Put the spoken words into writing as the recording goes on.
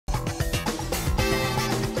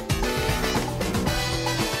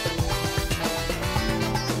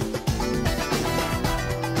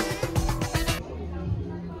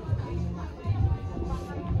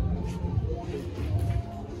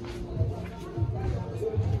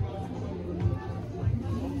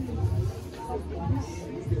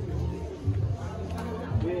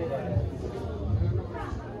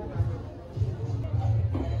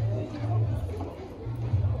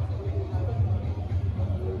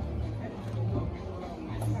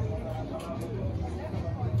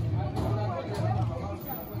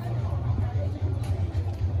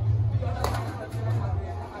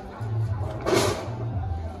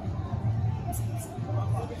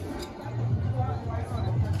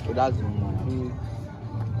So that's the one.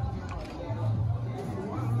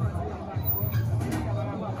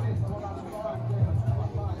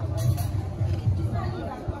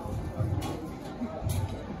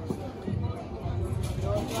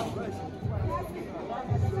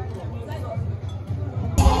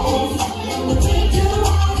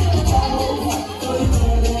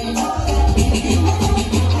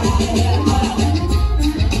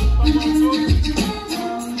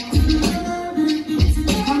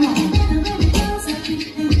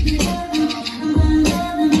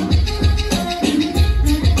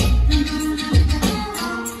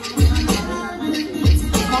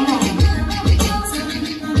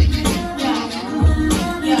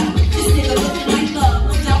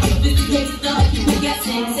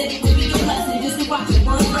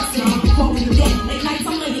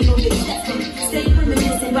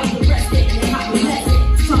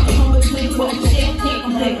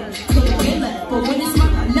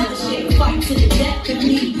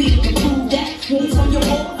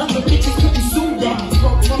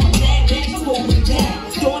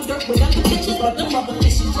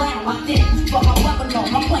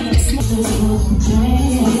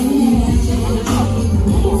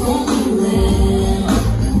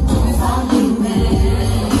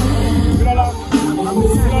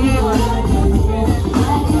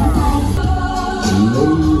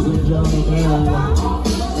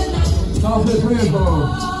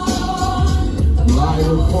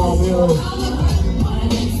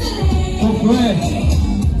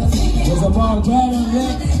 It's about Diamond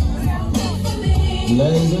League.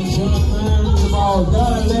 Ladies and gentlemen, it's about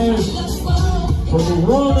Diamond League for the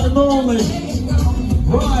one and only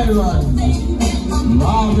Byron.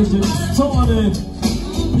 Lavish and stunning,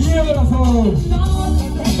 beautiful,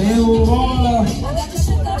 Milolar.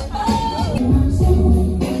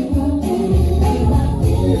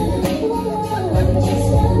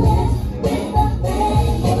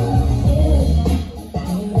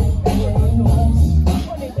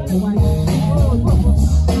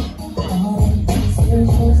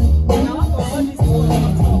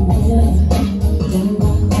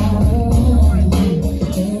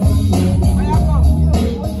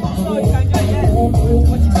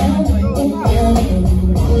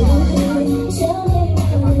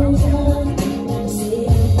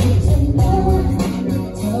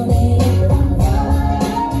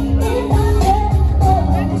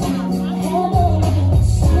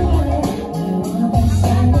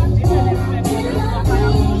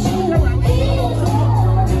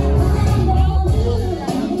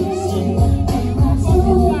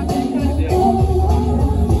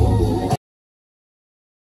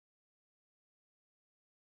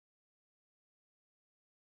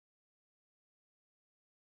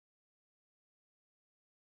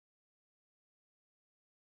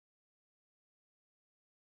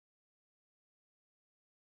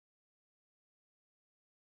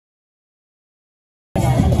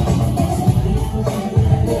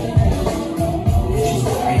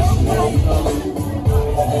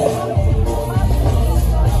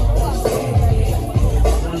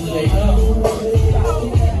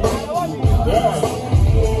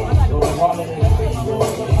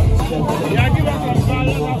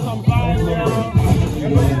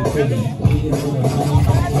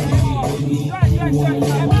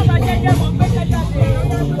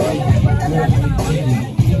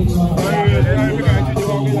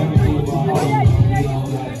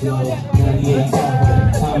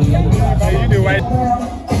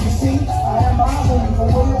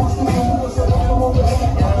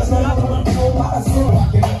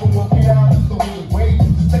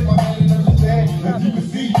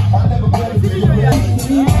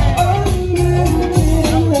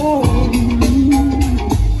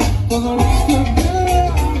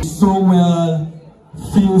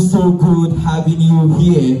 So good having you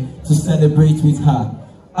here to celebrate with her.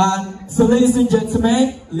 And so ladies and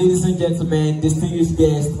gentlemen, distinguished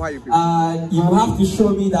guests, and you have to show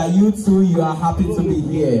me that you too, you are happy to be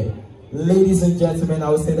here. Ladies and gentlemen, I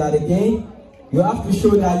will say that again. You have to show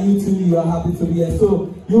that you too, you are happy to be here.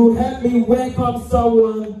 So you help me welcome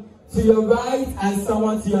someone to your right and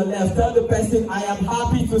someone to your left. Tell the person, I am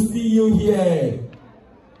happy to see you here.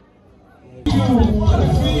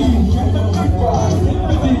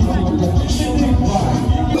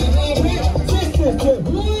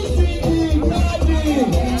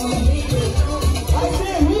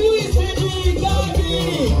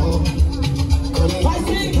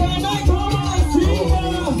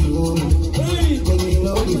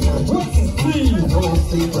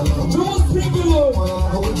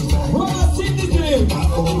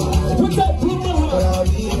 Put that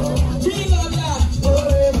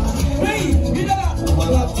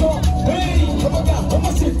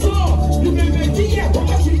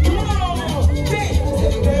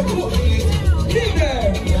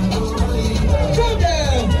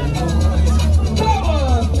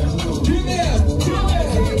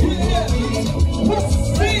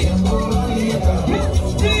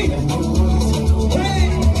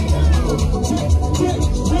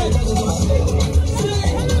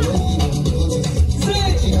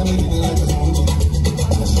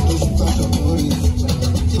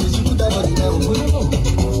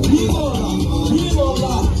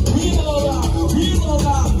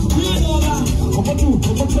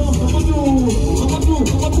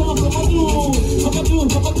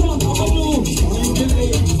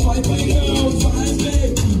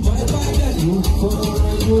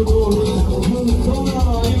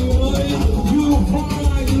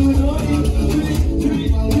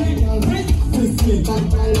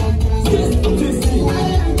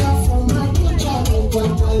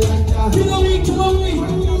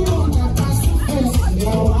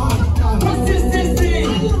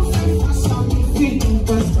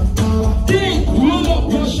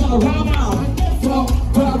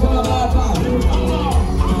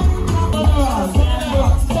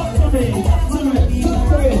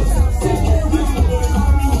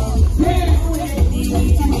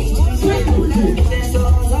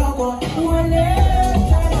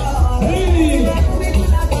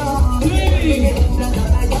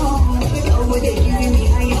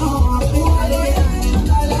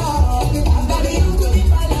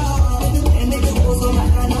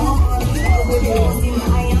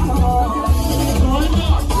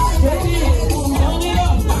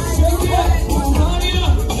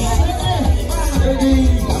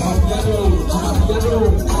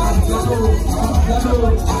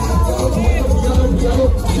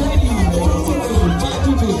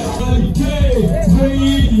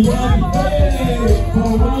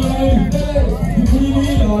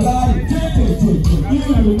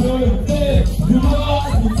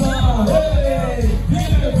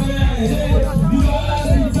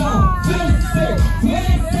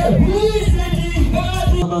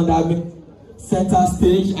On that center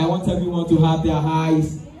stage, I want everyone to have their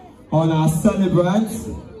eyes on our celebrants.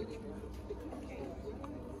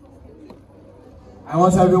 I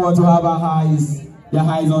want everyone to have their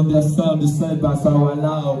eyes on themselves, the celebrants. So I will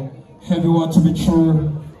allow everyone to be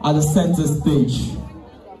through at the center stage.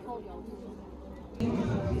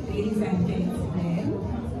 Ladies and gentlemen,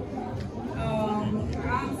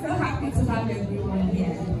 I'm so happy to have everyone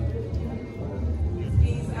here.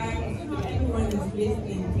 Please, I'm sure everyone is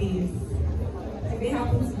listening, please. Today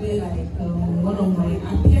happens to be like one of my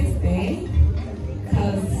happiest days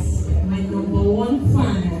because my #1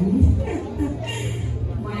 fan,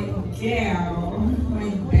 my girl, my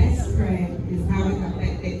best friend is having a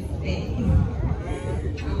birthday today.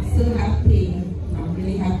 I'm so happy. I'm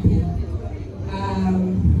really happy.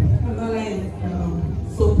 Milolar is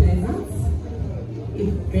so pleasant, a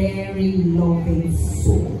very loving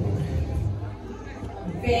soul,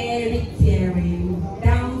 very caring,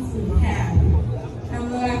 down to earth.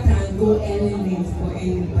 Milolar can go any length for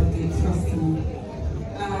anybody, trust me.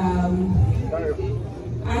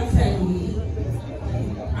 Actually,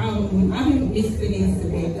 I'm listening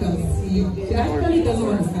today because she actually doesn't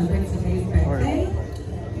want to celebrate today's birthday,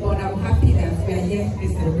 but I'm happy that we are here to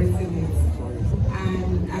celebrating it.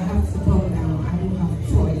 And I have to come now. I don't have a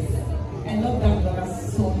choice. I love that Milolar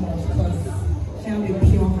so much because she has a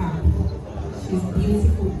pure heart. She's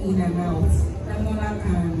beautiful in and out. Milolar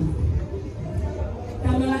can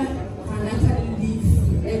actually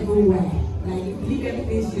live everywhere. Like, leave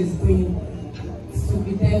everything she's doing to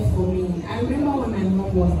be there for me. I remember when my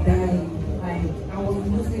mom was dying, like, I was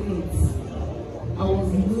losing it.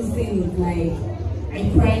 Like, I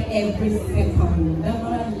cried every second.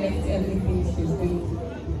 Milolar left everything she's doing,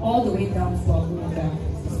 all the way down to Abuja,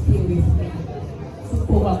 to stay with me, took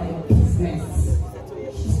over my business.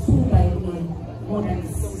 She stood by me more than a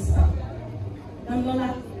sister.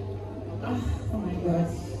 Milolar, oh my God,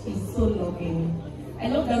 she's so loving. I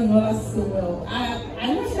love that Milolar so well.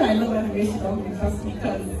 I'm not sure I love her the way she loves me, trust me,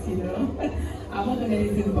 because, you know, I've not done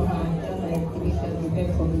anything for her. Just like the way she has been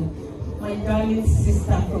there for me. My darling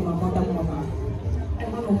sister from my mother. I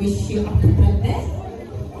want to wish you a happy birthday.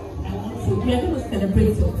 We are going to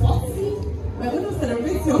celebrate your 40. We are going to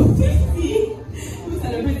celebrate your 50. We will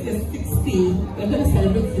celebrate your 60. We are going to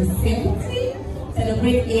celebrate your 70.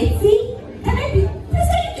 Celebrate 80. Can I be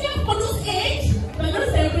clear for those age? We are going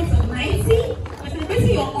to celebrate your 90. We are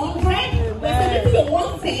celebrating your 100. We are celebrating your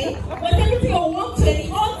 110. We are celebrating your 120.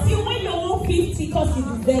 Until when you're 150, because you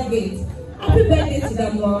deserve it. Happy birthday to the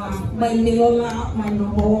Milolar, my Milolar, my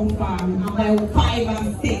 #1 fan, and my 5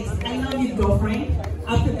 and 6. I love you, girlfriend.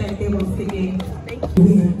 Happy birthday once again.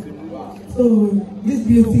 So this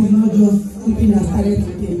beauty is not just something that started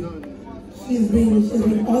today. She's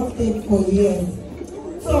been out there for years.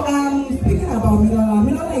 So speaking about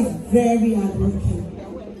Milolar is very hardworking.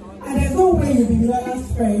 And there's no way you'll be Milolar's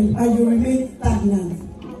friend and you remain stagnant.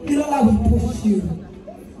 Milolar will push you.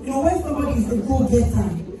 You know, when somebody is a go-getter,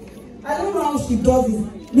 I don't know how she does it.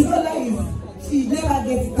 Milolar she never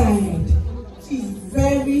gets tired. She's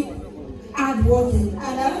very hardworking.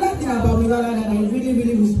 And another thing about Milolar that I really,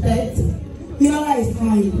 really respect, Milolar is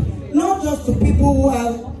kind. Not just to people who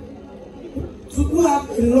have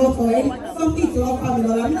a lot or something to offer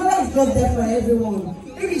Milolar. Milolar is just there for everyone,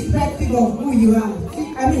 irrespective of who you are.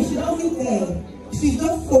 She doesn't care. She's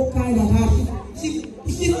just so kind and happy.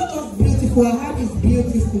 She's not just beautiful, her heart is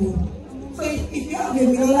beautiful. So if you have a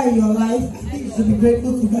Milolar in your life, I think you should be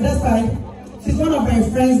grateful to her. That's why she's one of my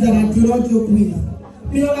friends that I do not joke with.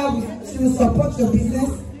 Milolar, she will support your business,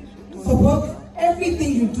 support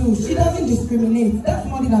everything you do. She doesn't discriminate. That's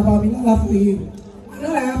one thing about Milolar for you. I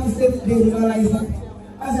know I have to say today, Milolar, is that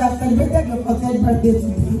as you have celebrated your 40th birthday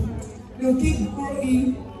today, you'll keep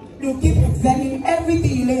growing, you'll keep excelling.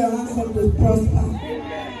 Everything you lay your hands on will prosper.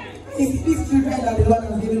 It's these children that the Lord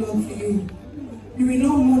has given unto you. You will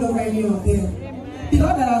know more of any of them. The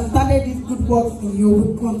Lord that has started these good works in you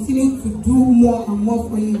will continue to do more and more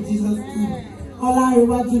for you in Jesus' name.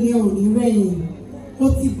 Ọlárewájú ni òní rẹ̀yìn, ó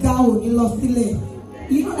ti ga òní lọ sílẹ̀.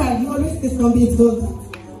 You know that you always say something so that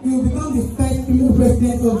you will become the first female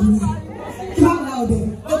president of the world. Clap louder.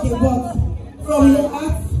 Okay, but from your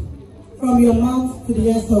heart, from your mouth to the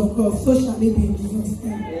ears of God, so shall it be in Jesus'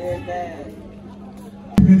 name.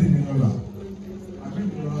 Milolar. I met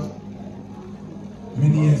Milolar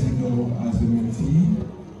many years ago as a mentee,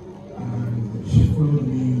 and she followed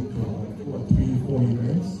me to 3-4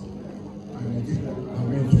 events.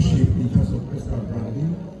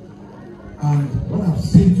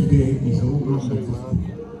 seen today is a whole lot of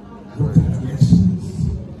congratulations.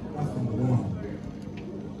 That's number one.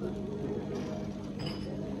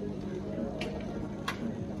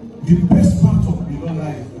 The best part of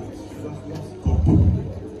Milolar is that she does not stop.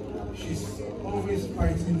 She's always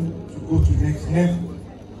fighting to go to the next level.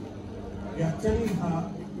 We are telling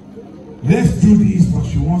her, let's do this, but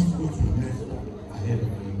she wants to go to the next one ahead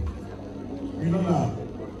of you. Milolar,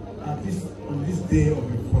 at least on this day of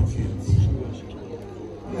your 40th,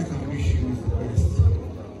 all I can wish you is the best.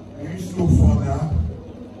 You reach so further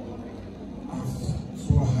and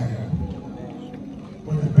so higher.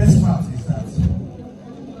 But the best part is that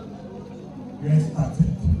we are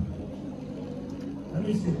started. Let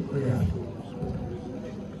me say a prayer.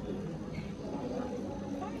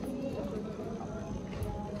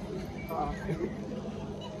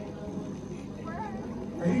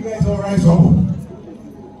 Can you guys all rise up?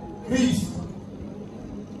 Please.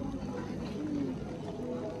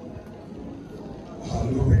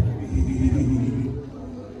 Hallowed be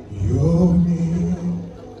your name.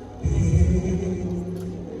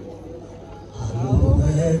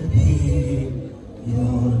 Hallowed be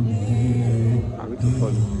your name.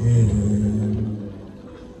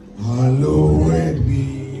 Hallowed be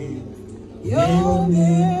your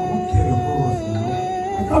name. Okay, of course.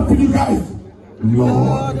 I can't feel you guys.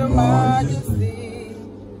 Lord of majesty,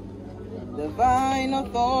 divine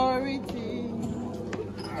authority,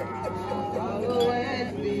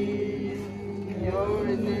 hallowed be your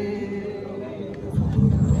name.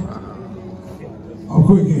 I'll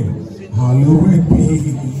go again. Hallowed be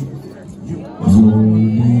your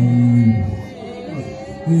name.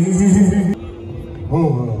 Oh,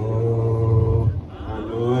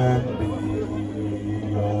 hallowed be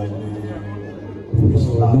your name. It's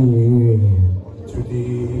like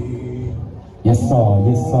today. Yes, sir.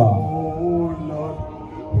 Yes, sir. Oh Lord,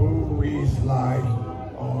 who is like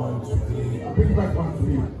unto thee? I'll bring back one for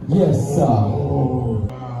you. Yes, sir.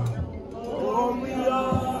 Oh, we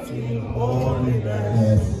are in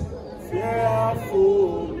holiness,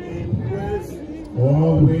 fearful in praise,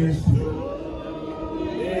 always true.